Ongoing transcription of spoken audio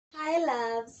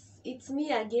loves, it's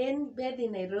me again, Beth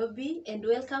in Nairobi, and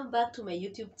welcome back to my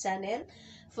YouTube channel.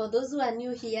 For those who are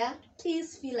new here,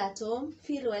 please feel at home,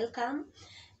 feel welcome.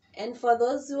 And for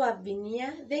those who have been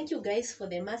here, thank you guys for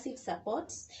the massive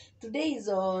support. Today is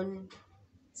on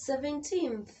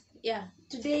 17th. Yeah,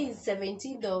 today is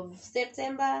 17th of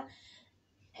September,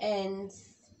 and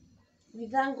we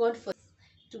thank God for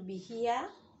to be here,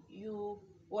 you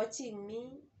watching me,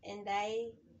 and I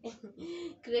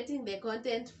creating the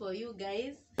content for you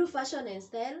guys through fashion and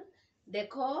style,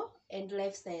 decor and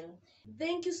lifestyle.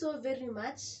 Thank you so very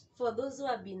much for those who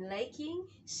have been liking,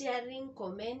 sharing,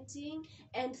 commenting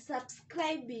and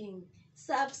subscribing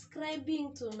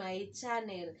to my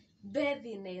channel, Beth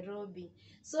in Nairobi.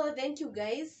 So thank you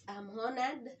guys, I'm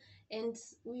honored, and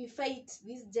we fight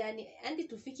this journey and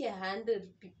tufike 100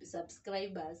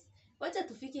 subscribers. Wacha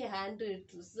tufike 100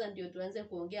 tu, sasa ndio tuanze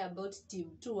kuongea about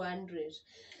team 200.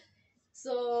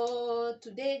 So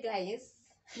today guys,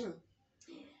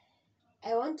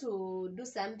 I want to do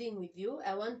something with you.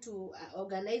 I want to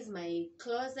organize my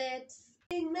closet.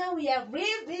 Now we are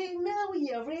raving.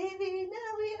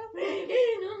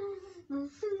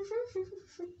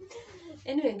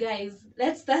 Anyway guys,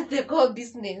 let's start the core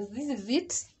business. This is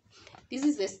it. This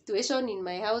is the situation in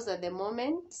my house at the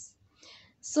moment.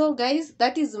 So guys,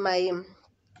 that is that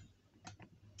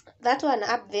one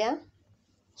up there.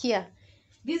 Here,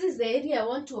 this is the area I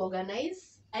want to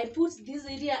organize. I put this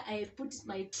area, I put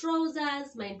my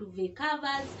trousers, my duvet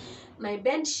covers, my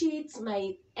bed sheets,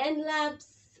 my end laps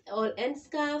or end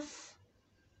scarf.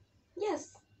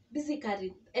 Yes,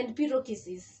 basically, and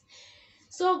pillowcases.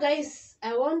 So guys,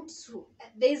 I want to,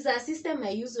 there's a system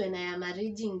I use when I am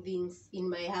arranging things in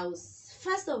my house.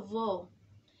 First of all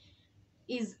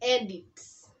is edit.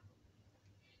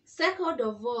 Second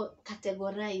of all,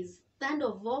 categorize. Third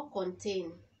of all,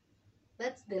 contain.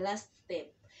 That's the last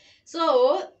step.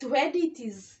 So to edit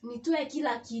is nitoe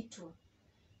kila kitu.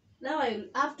 Now I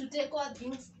have to take all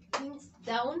things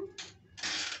down,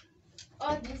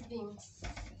 all these things.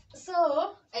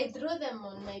 So I throw them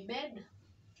on my bed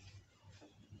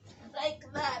like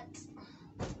that.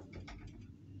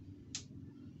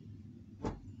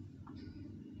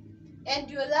 And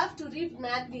you'll have to leave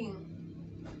nothing.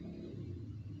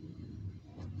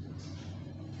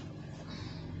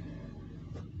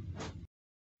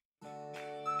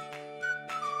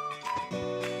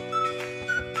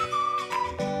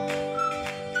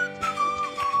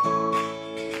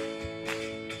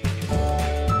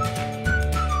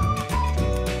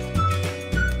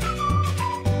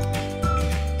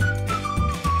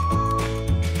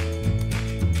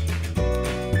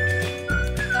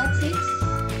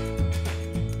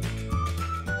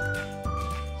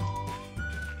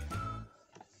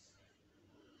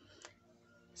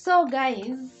 So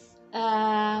guys,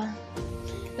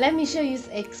 let me show you,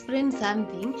 explain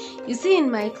something. You see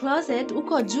in my closet,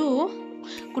 uko juu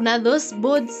kuna those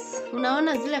boards,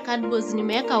 unaona zile cardboards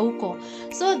nimeweka huko.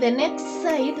 So the next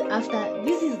side after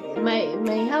this is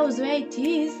my house where it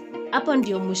is, hapo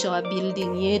ndio mwisho wa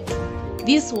building yetu.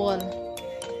 This wall,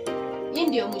 hii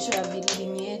ndio mwisho wa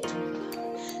building yetu.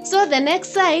 So the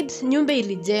next side nyumba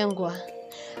ilijengwa,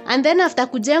 and then after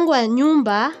kujengwa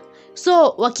nyumba, so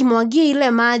wakimwagia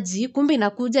ile maji, kumbe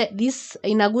inakuja this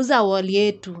inaguza wall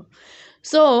yetu.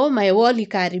 So my wall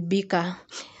ikaharibika.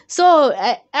 So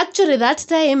actually that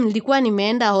time nilikuwa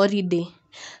nimeenda holiday.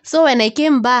 So when I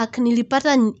came back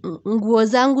nilipata nguo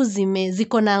zangu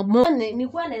ziko na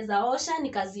nilikuwa naweza osha,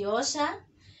 nikaziosha.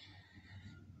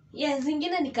 Yes,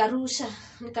 zingine nikarusha,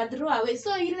 throw away.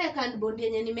 So ile cardboard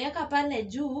yenye nimeweka pale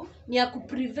juu ni ya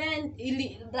kuprevent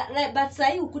but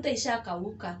sahi ukuta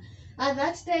ishakauka. At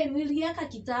that time niliweka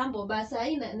kitambo,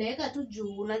 basi naweka tu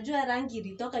juu. Unajua rangi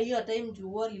ilitoka hiyo time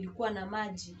juu wall ilikuwa na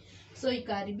maji. So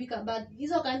ikaharibika, but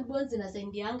hizo cardboards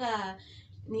zinasaidianga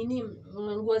nini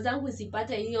nguo zangu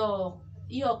isipate hiyo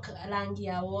rangi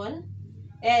ya wall.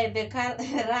 The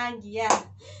rangi, yeah.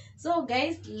 So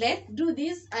guys, let's do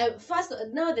this.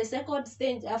 Now the second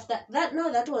stage after that,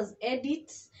 now that was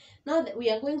edit. Now we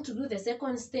are going to do the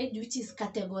second stage, which is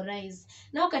categorize.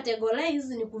 Now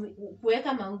categorize ni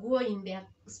kuweka manguo in their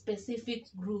specific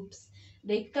groups.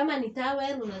 Like kama ni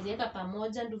towel unaziweka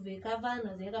pamoja, duvet cover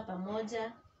unaziweka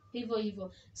pamoja,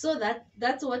 hivyo. So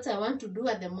that's what I want to do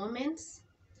at the moment.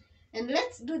 And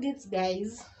let's do this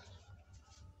guys.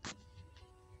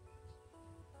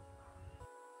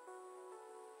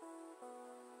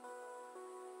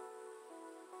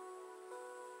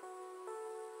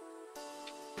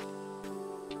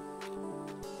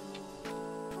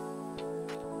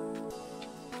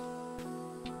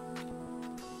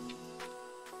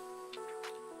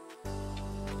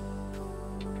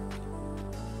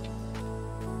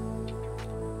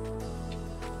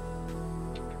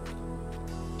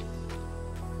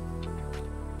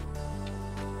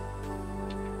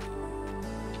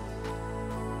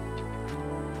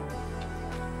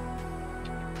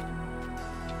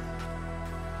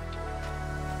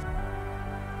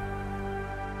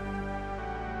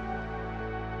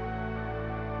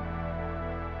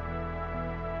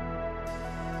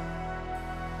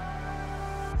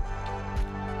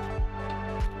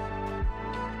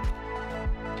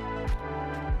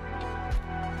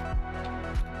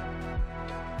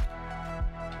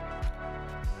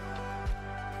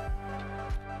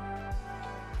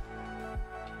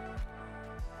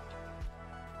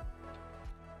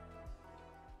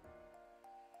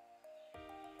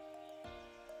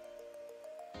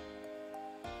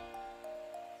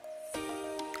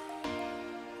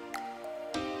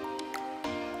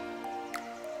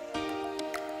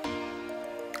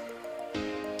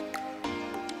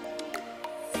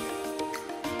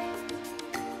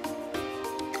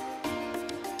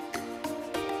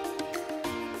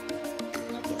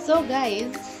 So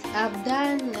guys, I've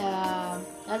done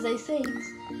as I said,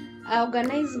 I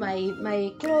organize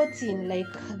my clothes in like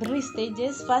 3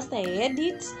 stages. First I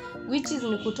edit, which is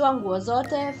nikutoa nguo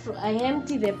zote. I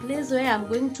empty the place where I'm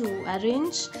going to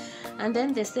arrange, and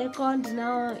then the second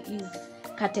now is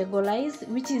categorize,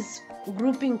 which is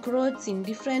grouping clothes in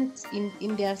different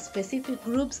in their specific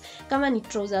groups. Kama ni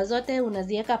trousers zote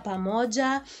unaziweka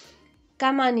pamoja,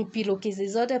 kama ni pillowcase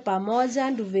zote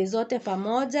pamoja, duvet zote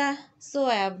pamoja. So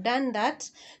I have done that.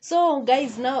 So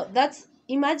guys, now that's,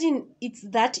 imagine it's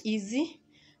that easy.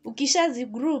 Ukishazi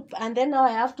group and then now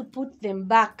I have to put them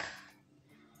back.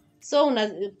 So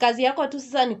kazi yako tu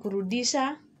sasa ni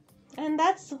kurudisha, and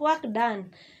that's work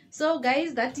done. So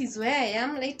guys, that is where I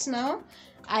am right now.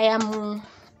 I am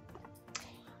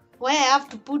where I have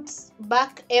to put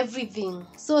back everything.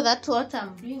 So that's what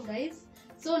I'm doing guys.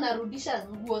 So narudisha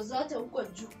nguo zote huko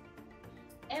juu.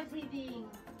 Everything.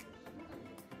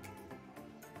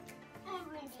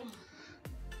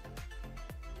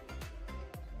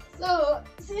 So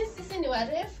since sisi ni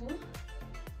warefu,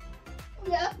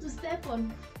 we have to step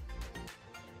on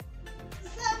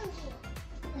something.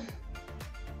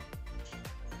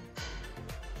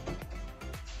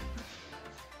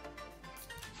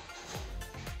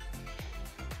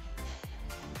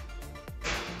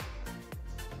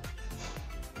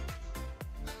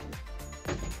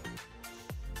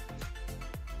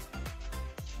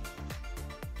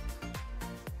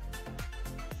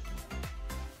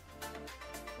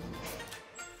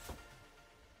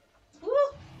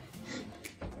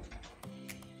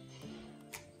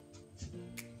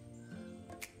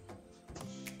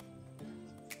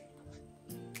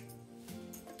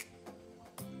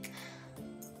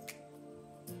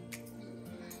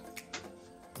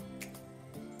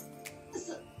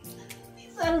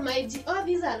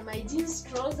 These are my jeans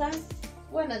trousers.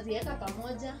 Huwa naziweka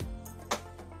pamoja.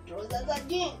 Trousers za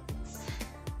jeans.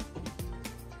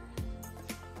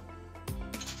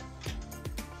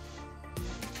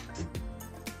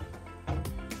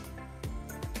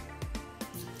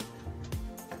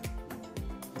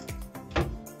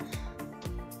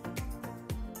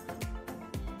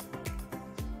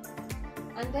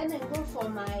 And then I go for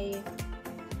my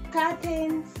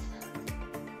curtains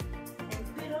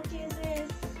and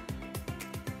pillowcases.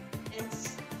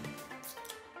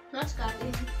 Not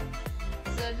curtains,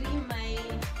 sorry, my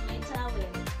towels.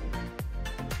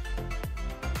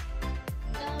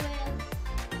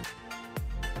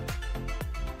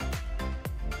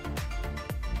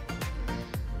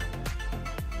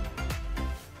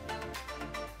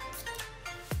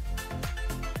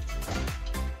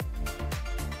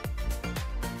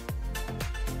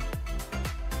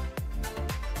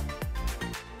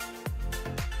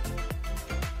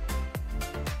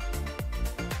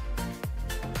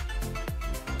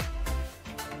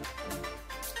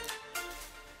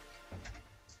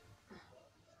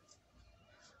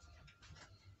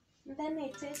 Then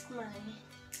I take my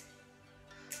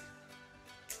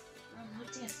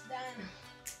what is done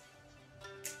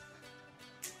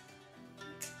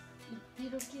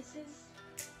pillowcases,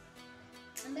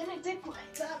 and then I take my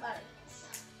turbans.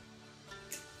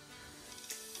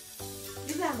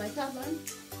 These are my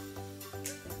turbans.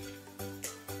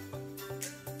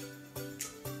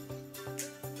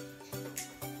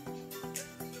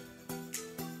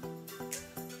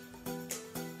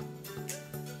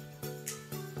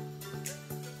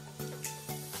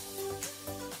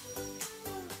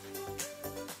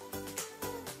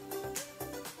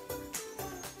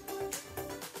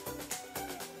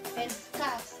 And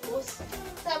scarves, those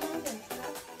turbans and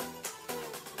scarves.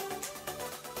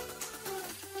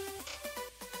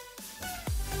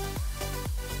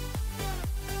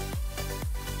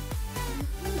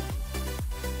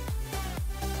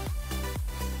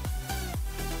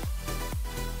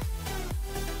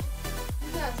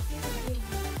 These are still big.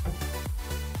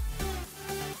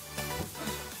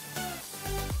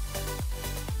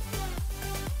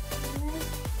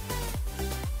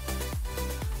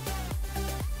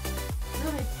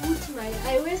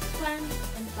 I waist pants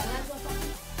and palazzo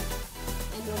pants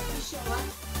and official one.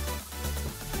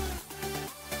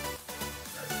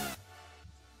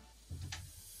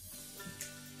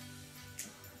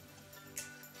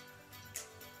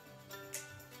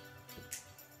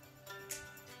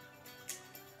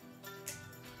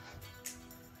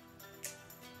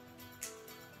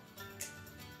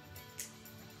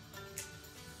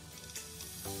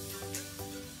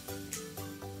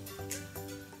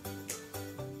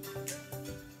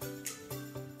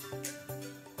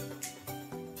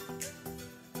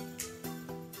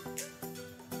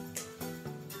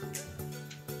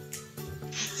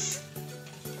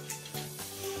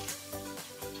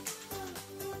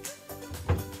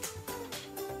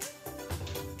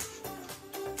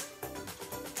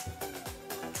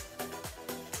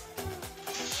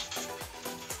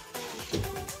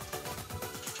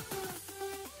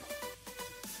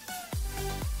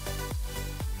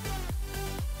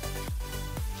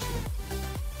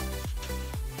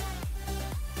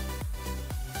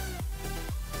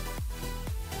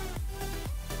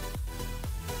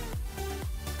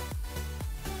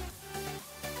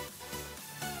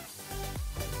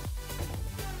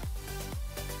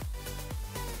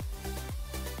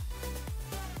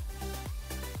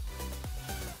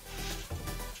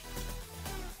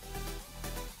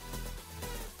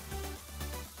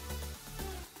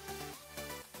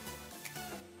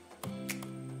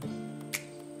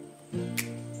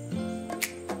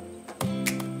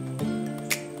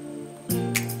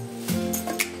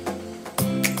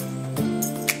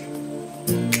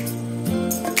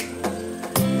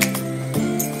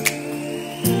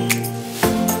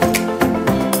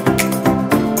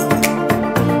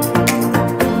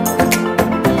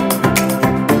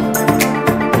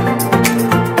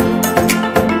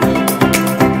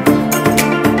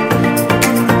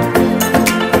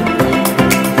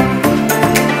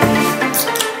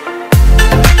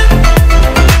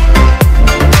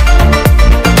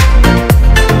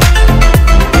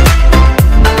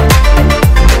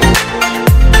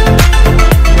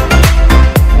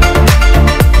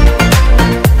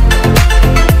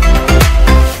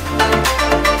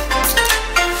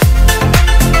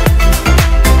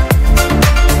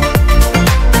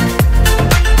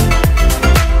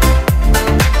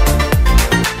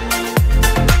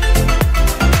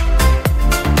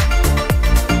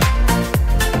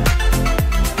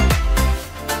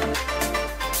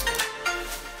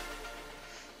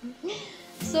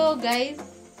 So guys,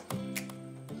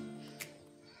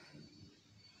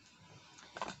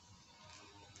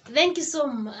 thank you so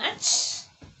much.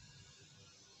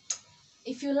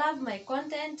 If you love my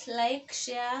content, like,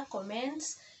 share, comment,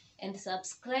 and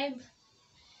subscribe.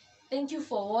 Thank you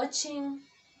for watching.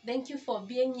 Thank you for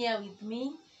being here with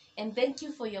me. And thank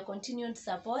you for your continued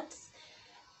support.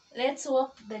 Let's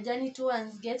walk the journey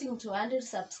towards getting to 100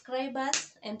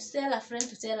 subscribers and tell a friend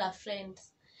to tell a friend.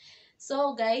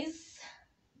 So guys,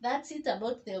 that's it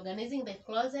about the organizing the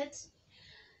closet.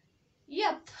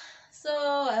 Yep. So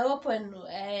I hope when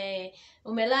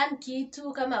umelearn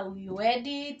kitu kama you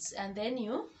edit and then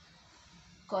you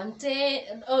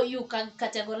contain, or you can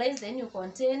categorize, then you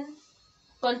contain.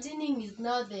 Containing is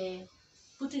now the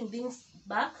putting things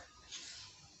back.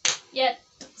 Yeah.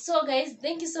 So guys,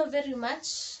 thank you so very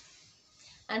much.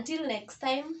 Until next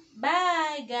time,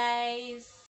 bye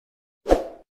guys.